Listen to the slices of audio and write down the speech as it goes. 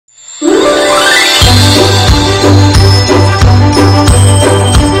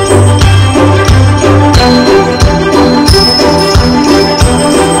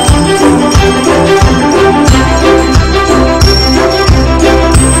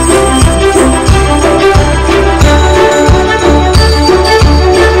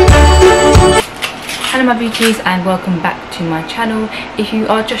my beauties, and welcome back to my channel. If you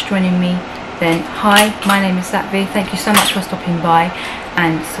are just joining me, then hi, my name is Satvi. Thank you so much for stopping by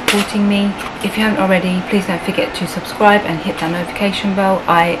and supporting me. If you haven't already, please don't forget to subscribe and hit that notification bell.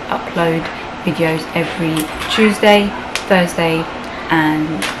 I upload videos every Tuesday, Thursday and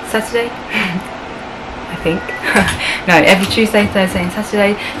Saturday. I think. No, every Tuesday, Thursday and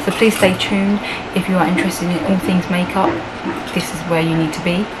Saturday, so please stay tuned. If you are interested in all things makeup, this is where you need to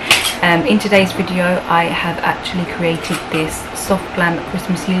be. In today's video I have actually created this soft glam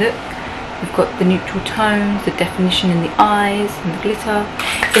Christmassy look. We've got the neutral tones, the definition in the eyes and the glitter.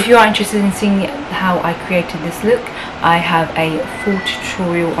 So if you are interested in seeing how I created this look, I have a full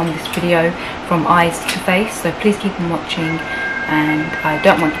tutorial on this video from eyes to face, so please keep on watching. And I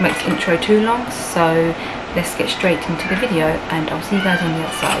don't want to make this intro too long, so let's get straight into the video and I'll see you guys on the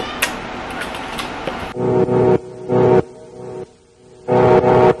other side.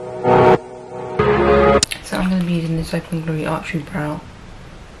 So I'm going to be using this Open Glory Archery Brow,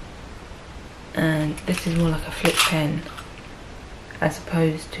 and this is more like a flip pen as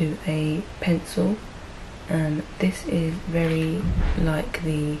opposed to a pencil. This is very like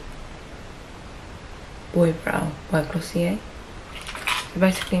the Boy Brow by Mercier. So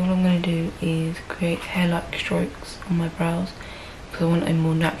basically what I'm going to do is create hair-like strokes on my brows because I want a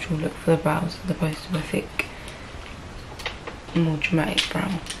more natural look for the brows as opposed to a thick, more dramatic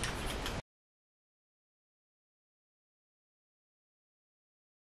brow.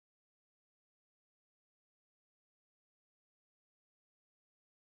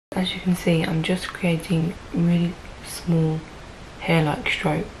 As you can see, I'm just creating really small hair-like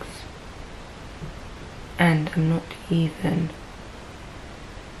strokes, and I'm not even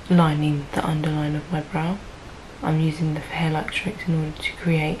lining the underline of my brow. I'm using the hair-like strokes in order to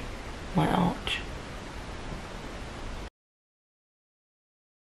create my arch.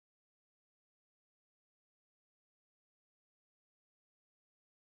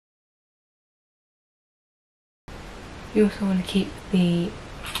 You also want to keep the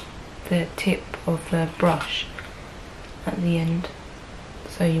tip of the brush at the end,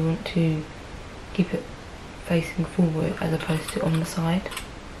 so you want to keep it facing forward as opposed to on the side.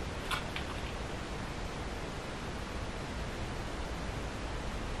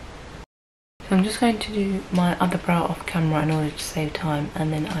 So I'm just going to do my other brow off camera in order to save time,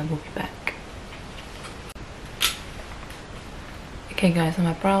 and then I will be back. Okay guys, so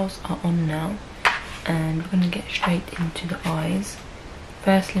my brows are on now, and we're going to get straight into the eyes.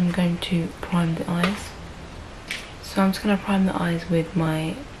 Firstly, I'm going to prime the eyes. So I'm just going to prime the eyes with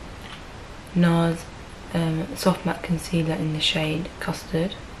my NARS Soft Matte Concealer in the shade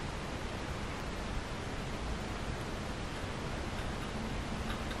Custard.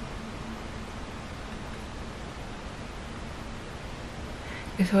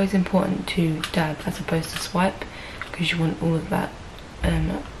 It's always important to dab as opposed to swipe because you want all of that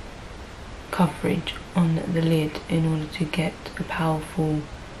coverage on the lid in order to get a powerful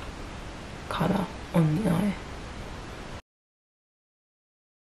colour on the eye.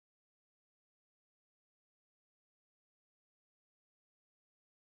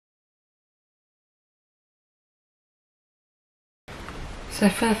 So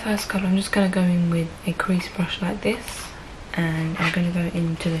for the first colour, I'm just going to go in with a crease brush like this, and I'm going to go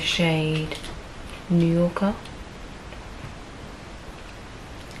into the shade New Yorker.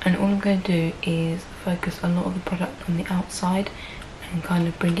 And all I'm going to do is focus a lot of the product on the outside and kind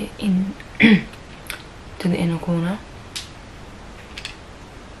of bring it in to the inner corner.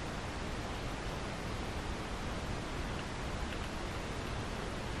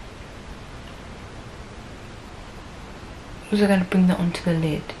 I'm also going to bring that onto the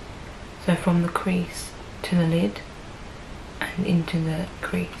lid, so from the crease to the lid and into the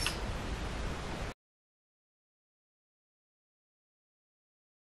crease.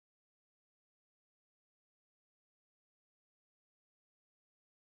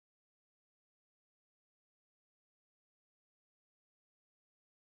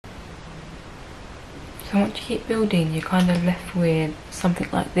 So once you keep building, you're kind of left with something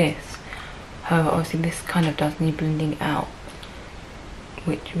like this. However, obviously this kind of does need blending out,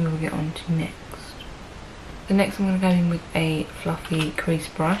 which we will get onto next. So next I'm going to go in with a fluffy crease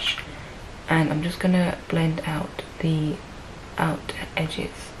brush, and I'm just going to blend out the outer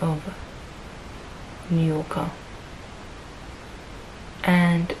edges of New Yorker.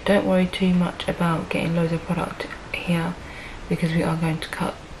 And don't worry too much about getting loads of product here because we are going to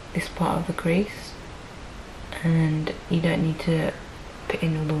cut this part of the crease, and you don't need to put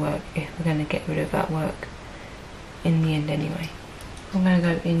in all the work if we're going to get rid of that work in the end anyway. I'm going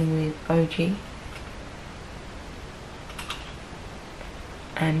to go in with OG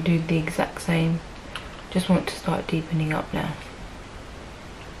and do the exact same Just want to start deepening up now.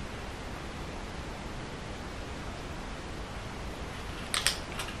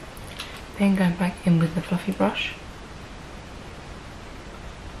 Then going back in with the fluffy brush.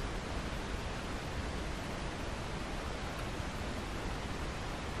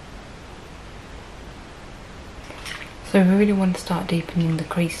 So we really want to start deepening the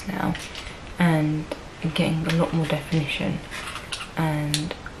crease now and getting a lot more definition.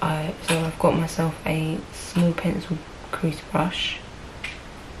 And so I've got myself a small pencil crease brush,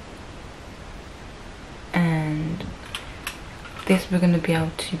 and this we're going to be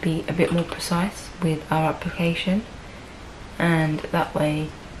able to be a bit more precise with our application, and that way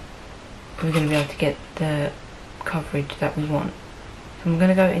we're going to be able to get the coverage that we want. So I'm going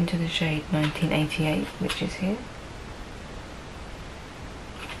to go into the shade 1988, which is here.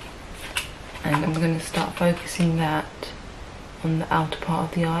 And I'm going to start focusing that on the outer part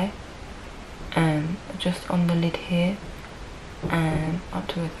of the eye, and just on the lid here and up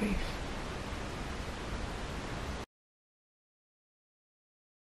to the crease.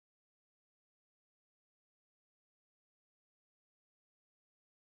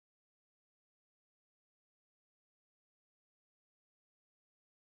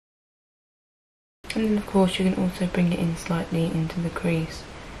 And then of course you can also bring it in slightly into the crease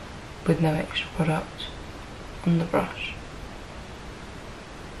with no extra product on the brush.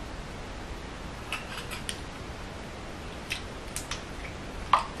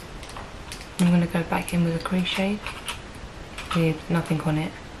 I'm going to go back in with a crease shade with nothing on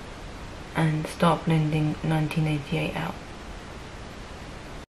it and start blending 1988 out.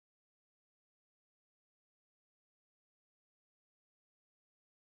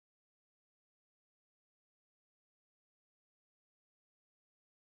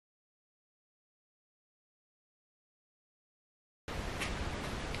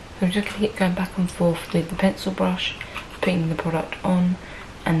 So I'm just going to keep going back and forth with the pencil brush, putting the product on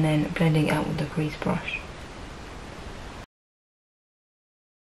and then blending it out with the crease brush.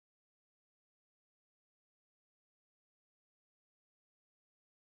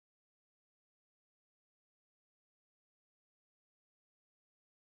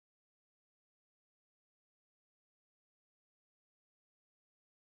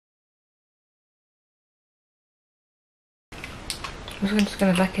 I'm just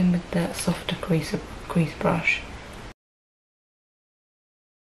going to back in with the softer crease brush.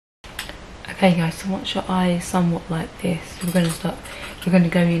 Okay guys, so once your eye is somewhat like this, we're going to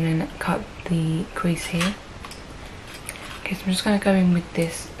go in and cut the crease here. Okay, so I'm just going to go in with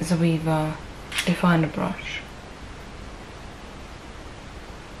this Zoeva definer brush.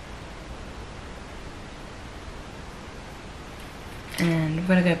 And we're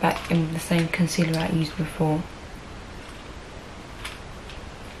going to go back in with the same concealer I used before.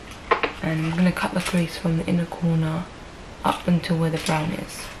 And I'm going to cut the crease from the inner corner up until where the brown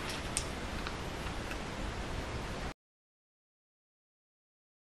is.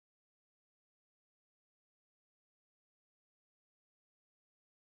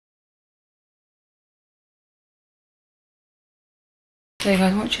 So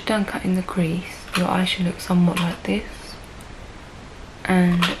guys, once you're done cutting the crease, your eye should look somewhat like this.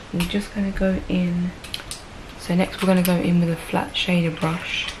 And we're just going to go in, so next we're going to go in with a flat shader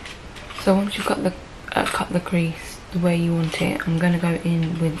brush. So once you've got the cut the crease the way you want it, I'm going to go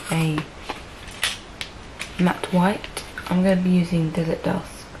in with a matte white. I'm going to be using Desert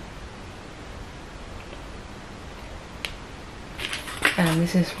Dusk. And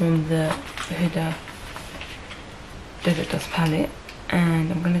this is from the Huda Desert Dusk palette.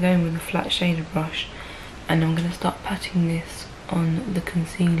 And I'm going to go in with a flat shader brush, and I'm going to start patting this on the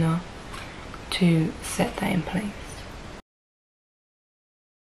concealer to set that in place.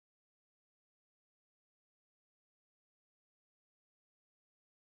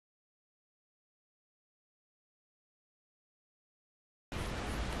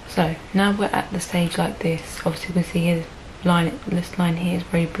 So now we're at the stage like this. Obviously you can see here this line here is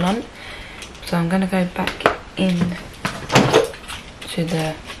very blunt, so I'm going to go back in to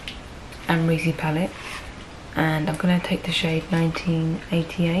the Amrezy palette, and I'm going to take the shade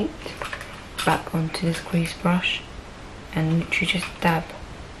 1988 back onto this crease brush and literally just dab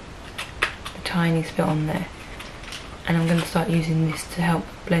the tiniest bit on there, and I'm going to start using this to help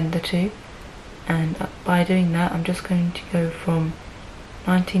blend the two. And by doing that, I'm just going to go from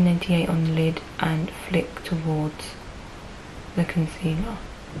 1988 on the lid and flick towards the concealer.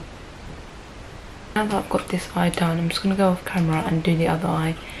 Now that I've got this eye done, I'm just going to go off camera and do the other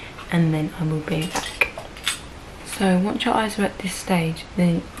eye, and then I will be back. So once your eyes are at this stage,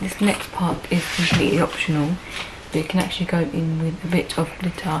 then this next part is completely optional, but you can actually go in with a bit of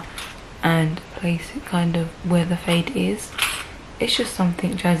glitter and place it kind of where the fade is. It's just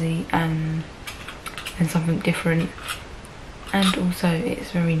something jazzy and something different, and also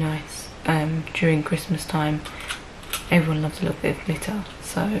it's very nice during Christmas time. Everyone loves a little bit of glitter,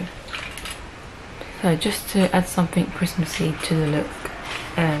 so just to add something Christmassy to the look,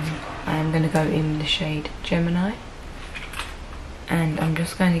 I'm going to go in the shade Gemini, and I'm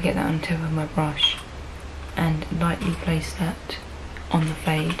just going to get that on the tip of my brush and lightly place that on the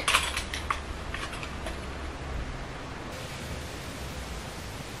fade.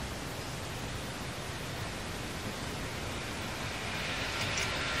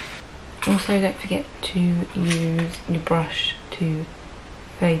 Also, don't forget to use your brush to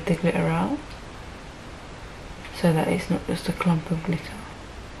fade the glitter out, so that it's not just a clump of glitter.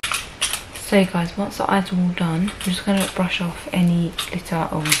 So guys, once the eyes are all done, I'm just going to brush off any glitter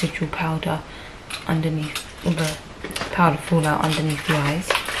or residual powder underneath, all the powder fall out underneath the eyes.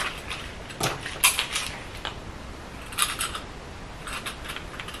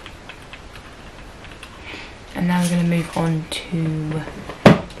 And now we're going to move on to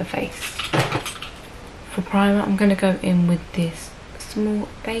the face. For primer, I'm going to go in with this small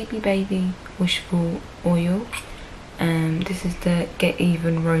baby wishful oil. This is the Get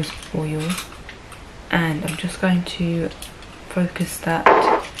Even Rose oil, and I'm just going to focus that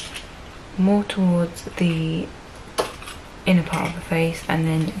more towards the inner part of the face and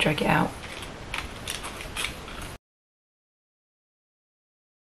then drag it out.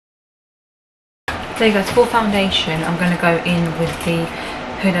 So guys, for foundation, I'm going to go in with the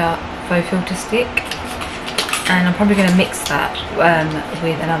Huda Faux filter stick, and I'm probably going to mix that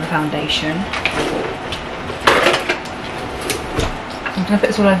with another foundation. I'm going to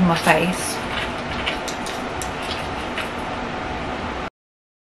put this all over my face.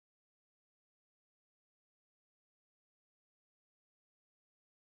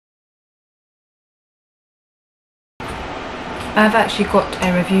 I've actually got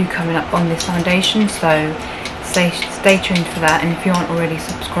a review coming up on this foundation, so stay tuned for that, and if you aren't already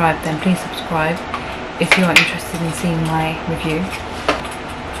subscribed, then please subscribe if you are interested in seeing my review.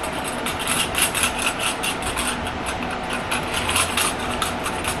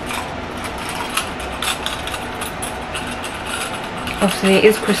 Obviously it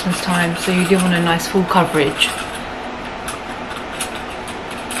is Christmas time, so you do want a nice full coverage.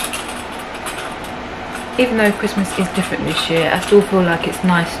 Even though Christmas is different this year, I still feel like it's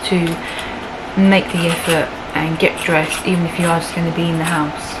nice to make the effort and get dressed, even if you are just going to be in the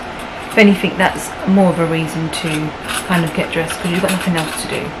house. If anything, that's more of a reason to kind of get dressed, because you've got nothing else to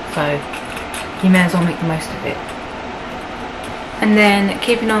do, so you may as well make the most of it. And then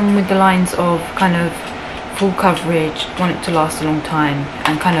keeping on with the lines of kind of full coverage, want it to last a long time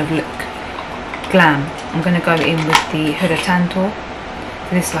and kind of look glam, I'm going to go in with the Huda Tantour.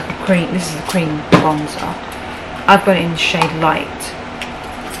 So this is like a cream, this is a cream bronzer. I've got it in the shade Light,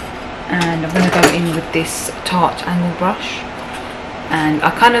 and I'm going to go in with this Tarte angle brush, and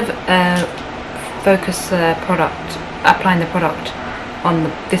I kind of focus the product, applying the product on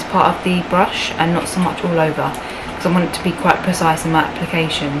this part of the brush and not so much all over, because I want it to be quite precise in my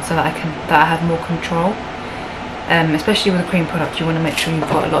application, so that I have more control. Especially with a cream product, you want to make sure you've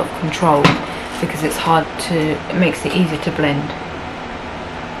got a lot of control, because it's hard to, it makes it easier to blend.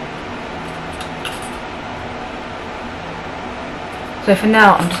 So for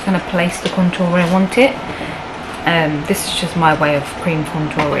now, I'm just going to place the contour where I want it. This is just my way of cream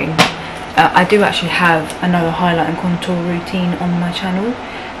contouring. I do actually have another highlight and contour routine on my channel.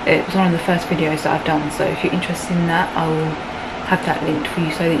 It was one of the first videos that I've done, so if you're interested in that, I will have that linked for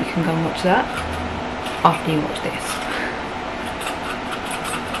you so that you can go and watch that after you watch this.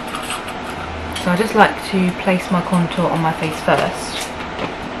 So I just like to place my contour on my face first.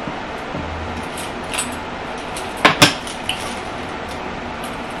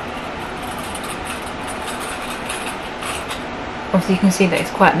 Obviously you can see that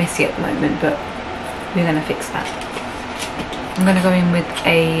it's quite messy at the moment, but we're going to fix that. I'm going to go in with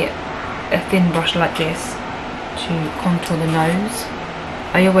a thin brush like this to contour the nose.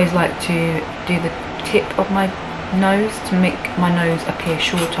 I always like to do the tip of my nose to make my nose appear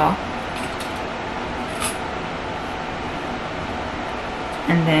shorter,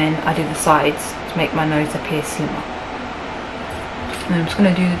 and then I do the sides to make my nose appear slimmer. And I'm just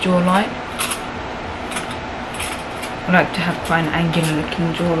going to do the jawline. I like to have quite an angular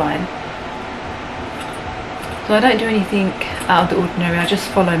looking jawline, so I don't do anything out of the ordinary, I just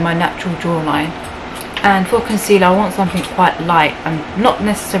follow my natural jawline. And for concealer, I want something quite light, and not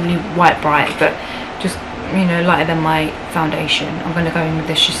necessarily white bright, but just, you know, lighter than my foundation. I'm going to go in with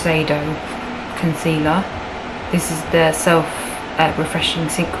the Shishedo concealer. This is the self refreshing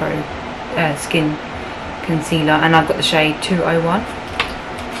Synchro Skin concealer, and I've got the shade 201.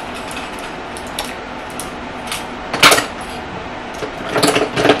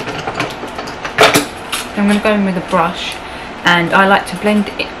 I'm going to go in with a brush, and I like to blend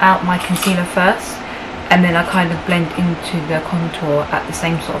out my concealer first, and then I kind of blend into the contour at the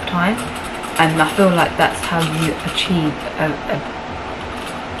same sort of time, and I feel like that's how you achieve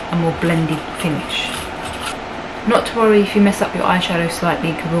a more blended finish. Not to worry if you mess up your eyeshadow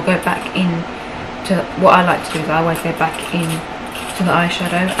slightly, because we'll go back in to what I like to do is I always go back in to the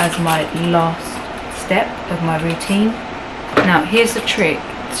eyeshadow as my last step of my routine. Now here's the trick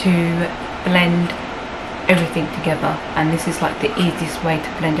to blend everything together, and this is like the easiest way to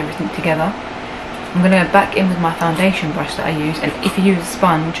blend everything together. I'm going to go back in with my foundation brush that I use, and if you use a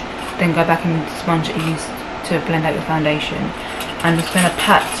sponge, then go back in with the sponge that you used to blend out your foundation. I'm just going to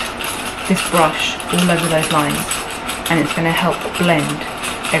pat this brush all over those lines, and it's going to help blend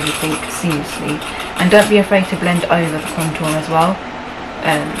everything seamlessly. And don't be afraid to blend over the contour as well.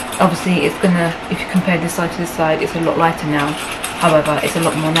 Obviously it's going to, if you compare this side to this side, it's a lot lighter now, however it's a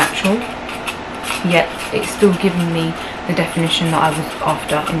lot more natural, yet it's still giving me the definition that I was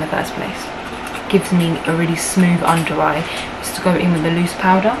after in the first place. Gives me a really smooth under eye. Just to go in with the loose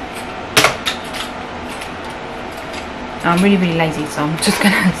powder. Now, I'm really lazy, so I'm just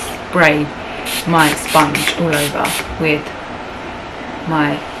going to spray my sponge all over with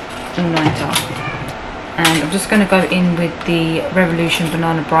my all-nighter, and I'm just going to go in with the Revolution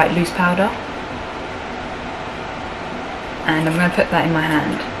Banana Bright loose powder, and I'm going to put that in my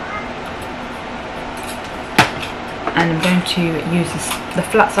hand, and I'm going to use the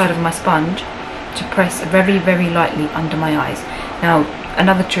flat side of my sponge to press very lightly under my eyes. Now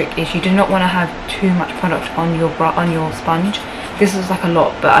another trick is you do not want to have too much product on your sponge. This is like a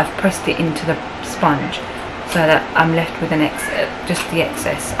lot, but I've pressed it into the sponge so that I'm left with just the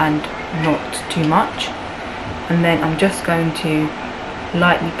excess and not too much. And then I'm just going to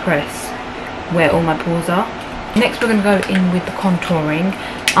lightly press where all my pores are. Next we're going to go in with the contouring.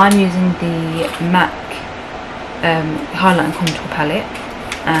 I'm using the MAC highlight and contour palette,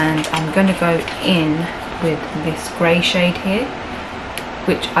 and I'm going to go in with this grey shade here,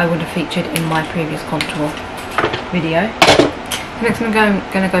 which I would have featured in my previous contour video. Next I'm going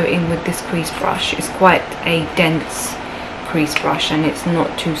to go in with this crease brush. It's quite a dense crease brush and it's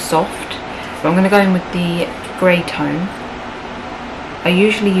not too soft, but I'm going to go in with the grey tone. I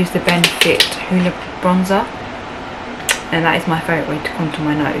usually use the Benefit Huda bronzer, and that is my favourite way to contour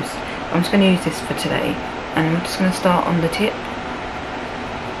my nose. I'm just going to use this for today, and I'm just going to start on the tip,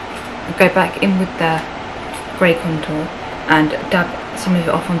 go back in with the grey contour and dab some of it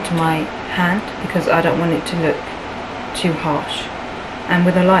off onto my hand because I don't want it to look too harsh. And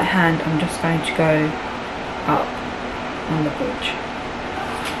with a light hand I'm just going to go up on the bridge.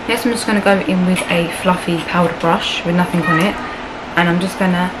 Next I'm just going to go in with a fluffy powder brush with nothing on it, and I'm just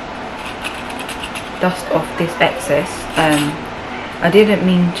going to dust off this excess. I didn't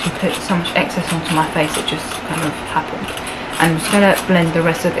mean to put so much excess onto my face, it just kind of happened. And I'm just going to blend the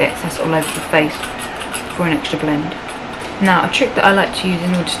rest of the excess all over the face for an extra blend. Now a trick that I like to use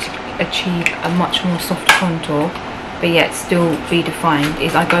in order to achieve a much more softer contour but yet still be defined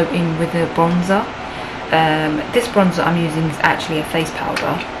is I go in with a bronzer. This bronzer I'm using is actually a face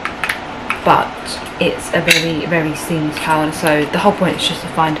powder, but it's a very seamless powder, so the whole point is just to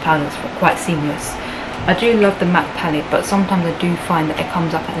find a powder that's quite seamless. I do love the MAC palette, but sometimes I do find that it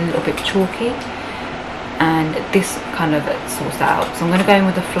comes up a little bit chalky, and this kind of sorts that out. So I'm going to go in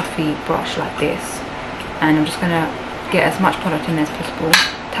with a fluffy brush like this, and I'm just going to get as much product in there as possible,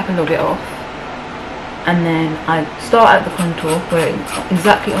 tap a little bit off, and then I start at the contour where it's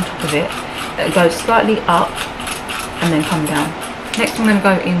exactly on top of it. It goes slightly up and then come down. Next I'm going to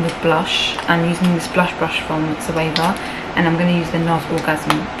go in with blush. I'm using this blush brush from Shishedo, and I'm going to use the NARS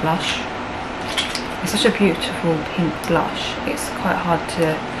Orgasm blush. It's such a beautiful pink blush. It's quite hard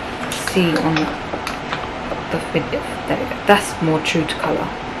to see on the video. There we go. That's more true to colour.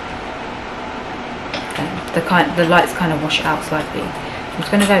 The lights kind of wash it out slightly. I'm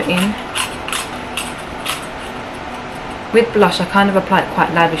just going to go in. With blush I kind of apply it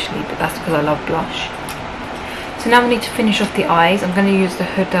quite lavishly, but that's because I love blush. So now we need to finish off the eyes. I'm going to use the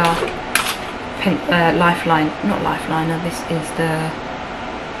Huda not lifeliner, this is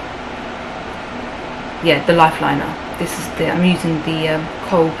the lifeliner. This is I'm using the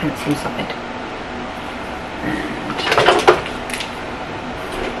Khol pencil side. And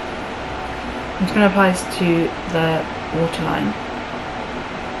I'm just going to apply this to the waterline.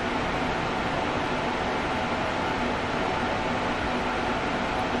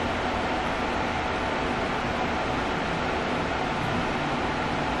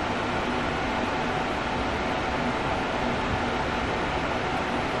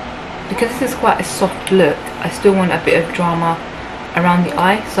 because this is quite a soft look, I still want a bit of drama around the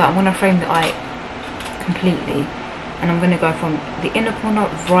eye, so I'm going to frame the eye completely, and I'm going to go from the inner corner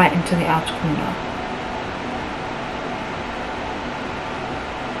right into the outer corner.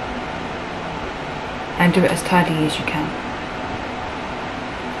 And do it as tidy as you can.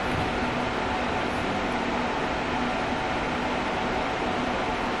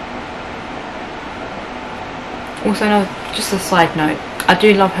 Also, just a side note, I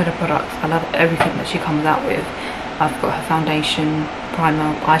do love Huda products. I love everything that she comes out with. I've got her foundation,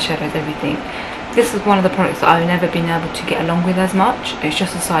 primer, eyeshadows, everything. This is one of the products that I've never been able to get along with as much. It's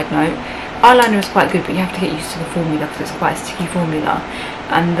just a side note. Eyeliner is quite good, but you have to get used to the formula because it's quite a sticky formula.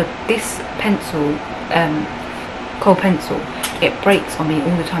 And this pencil, Khol pencil, it breaks on me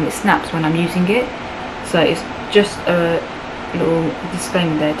all the time. It snaps when I'm using it. So it's just a little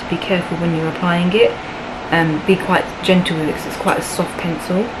disclaimer there to be careful when you're applying it. Be quite gentle with it because it's quite a soft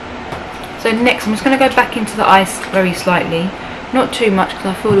pencil. So next I'm just going to go back into the eyes very slightly, not too much because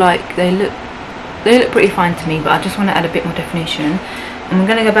I feel like they look pretty fine to me, but I just want to add a bit more definition. And I'm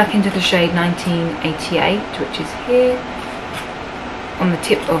going to go back into the shade 1988, which is here on the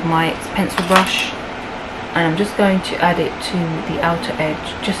tip of my pencil brush, and I'm just going to add it to the outer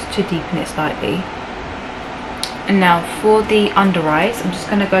edge just to deepen it slightly. And now for the under eyes, I'm just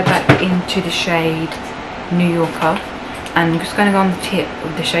going to go back into the shade New Yorker, and I'm just going to go on the tip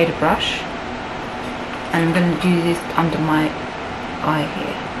of the shader brush, and I'm going to do this under my eye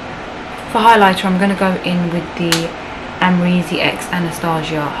here. For highlighter, I'm going to go in with the Amrezy X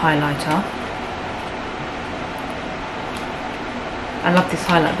Anastasia highlighter. I love this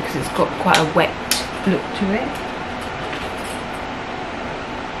highlight because it's got quite a wet look to it.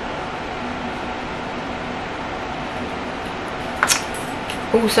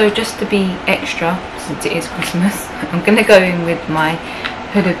 Also, just to be extra, since it is Christmas, I'm going to go in with my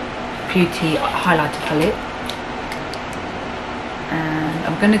Huda Beauty highlighter palette, and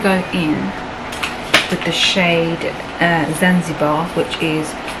I'm going to go in with the shade Zanzibar, which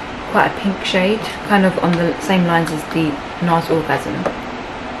is quite a pink shade, kind of on the same lines as the NARS Orgasm.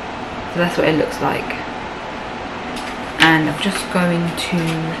 So that's what it looks like. And I'm just going to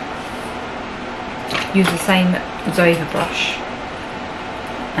use the same Zoeva brush,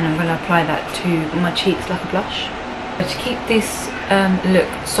 and I'm going to apply that to my cheeks like a blush. But to keep this look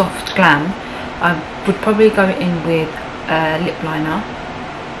soft glam, I would probably go in with a lip liner,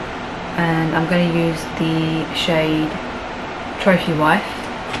 and I'm going to use the shade Trophy Wife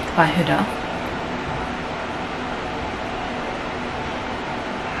by Huda.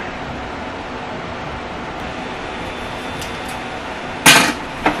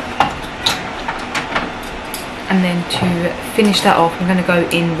 And then to finish that off, I'm going to go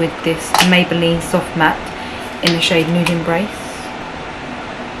in with this Maybelline Soft Matte in the shade Nude Embrace.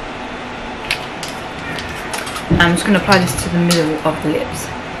 I'm just going to apply this to the middle of the lips.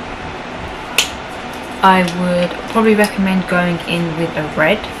 I would probably recommend going in with a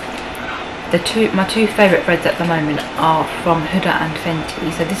red. My two favourite reds at the moment are from Huda and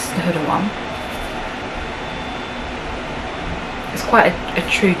Fenty. So this is the Huda one. It's quite a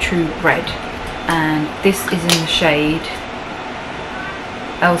true red. And this is in the shade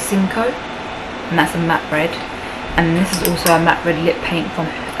El Cinco, and that's a matte red. And this is also a matte red lip paint from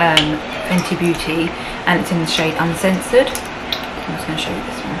Fenty Beauty, and it's in the shade Uncensored. I'm just going to show you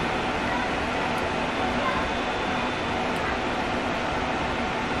this one.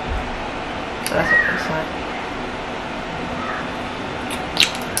 So that's what it looks like.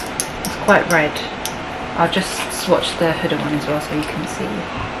 It's quite red. I'll just swatch the Huda one as well so you can see.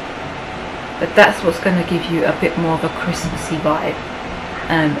 But that's what's going to give you a bit more of a Christmassy vibe,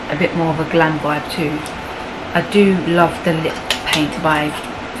 and a bit more of a glam vibe too. I do love the lip paint by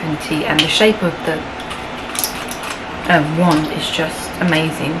Fenty, and the shape of the wand is just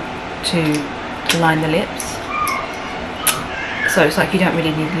amazing to line the lips. So it's like you don't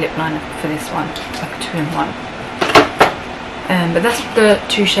really need a lip liner for this one. It's like a 2-in-1. But that's the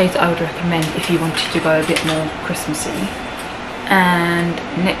two shades I would recommend if you wanted to go a bit more Christmassy. And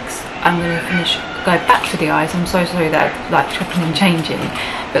next I'm going to go back to the eyes. I'm so sorry that I like chopping and changing,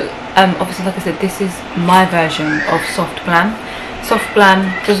 but obviously, like I said, this is my version of soft glam. Soft glam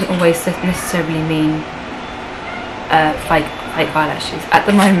doesn't always necessarily mean fake eyelashes. At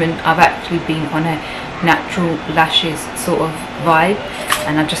the moment I've actually been on a natural lashes sort of vibe,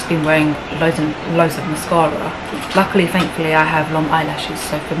 and I've just been wearing loads of mascara. Luckily, thankfully, I have long eyelashes,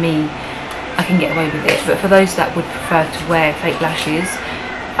 so for me I can get away with it. But for those that would prefer to wear fake lashes,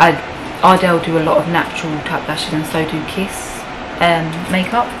 Ardell do a lot of natural type lashes, and so do Kiss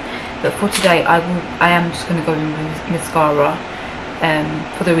makeup. But for today I am just going to go in with mascara,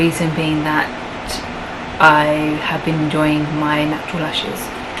 for the reason being that I have been enjoying my natural lashes.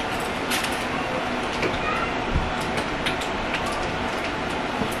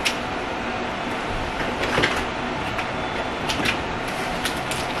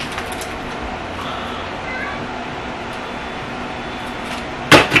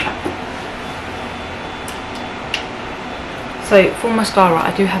 So for mascara,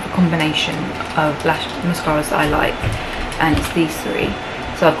 I do have a combination of lash mascaras that I like, and it's these three.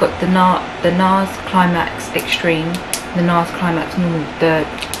 So I've got the NARS Climax Extreme, the NARS Climax Normal, the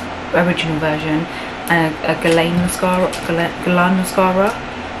original version, and a Galan mascara.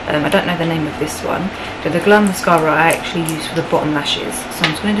 I don't know the name of this one, but the Galan mascara I actually use for the bottom lashes. So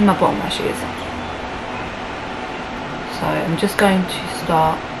I'm just going to do my bottom lashes. So I'm just going to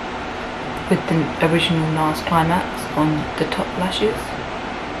start with the original NARS Climax on the top lashes.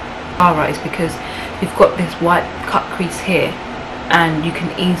 Alright, is because you've got this white cut crease here, and you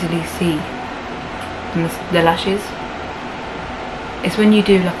can easily see the lashes. It's when you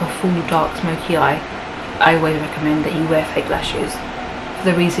do like a full dark smoky eye, I always recommend that you wear fake lashes,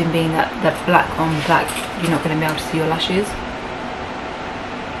 for the reason being that the black on black, you're not going to be able to see your lashes.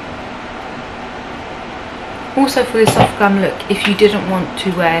 Also, for this soft glam look, if you didn't want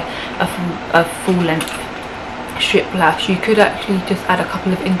to wear a full length strip lash, you could actually just add a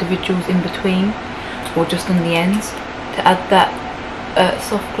couple of individuals in between, or just on the ends, to add that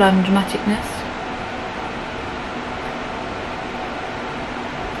soft glam dramaticness.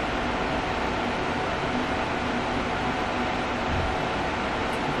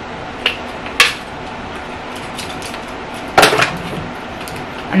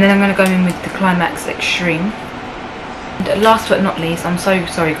 And then I'm going to go in with the Climax Extreme. And last but not least, I'm so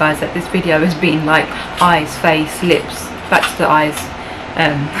sorry guys that this video has been like eyes, face, lips, back to the eyes.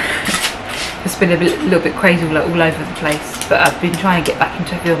 It's been a little bit crazy, like all over the place, but I've been trying to get back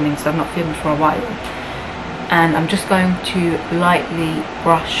into filming, so I've not filmed for a while. And I'm just going to lightly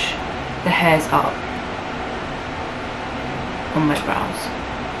brush the hairs up on my brows.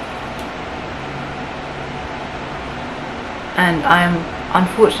 And I am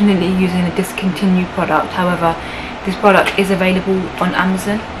unfortunately using a discontinued product. However, this product is available on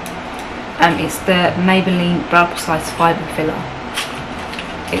Amazon. It's the Maybelline Brow Precise Fibre Filler.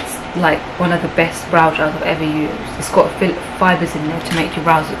 It's like one of the best brow gels I've ever used. It's got fibres in there to make your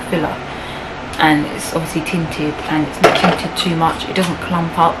brows look filler, and it's obviously tinted, and it's not tinted too much. It doesn't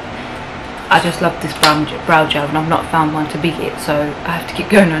clump up. I just love this brow gel, and I've not found one to beat it, so I have to keep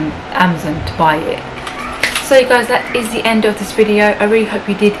going on Amazon to buy it. So you guys, that is the end of this video. I really hope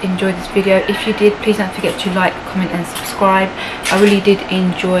you did enjoy this video. If you did, please don't forget to like, comment and subscribe. I really did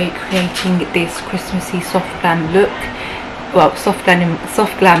enjoy creating this Christmassy soft glam look. Well, soft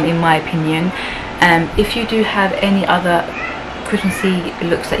glam in my opinion. If you do have any other Christmassy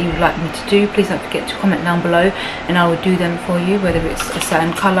looks that you would like me to do, please don't forget to comment down below, and I will do them for you, whether it's a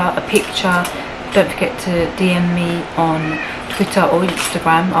certain colour, a picture. Don't forget to DM me on Twitter or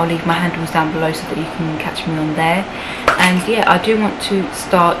Instagram. I'll leave my handles down below so that you can catch me on there. And yeah, I do want to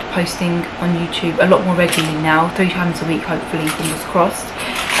start posting on YouTube a lot more regularly now, 3 times a week hopefully, fingers crossed.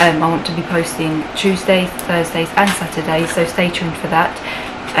 I want to be posting Tuesdays, Thursdays and Saturdays, so stay tuned for that.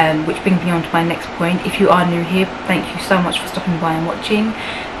 Which brings me on to my next point. If you are new here, thank you so much for stopping by and watching.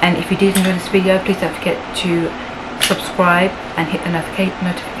 And if you did enjoy this video, please don't forget to subscribe and hit the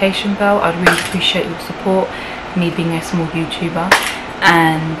notification bell. I'd really appreciate your support, me being a small YouTuber.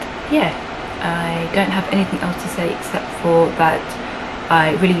 And yeah, I don't have anything else to say except for that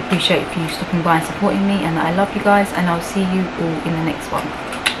I really appreciate you stopping by and supporting me, and I love you guys, and I'll see you all in the next one.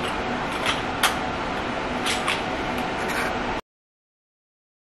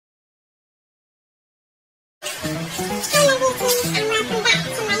 Hello beauties, and welcome back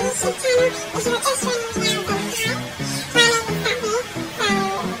to my YouTube channel. If you're just joining me now, then hi.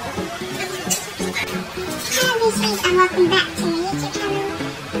 My name is Hello beauties, and welcome back to my YouTube channel.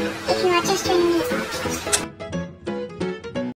 If you are just joining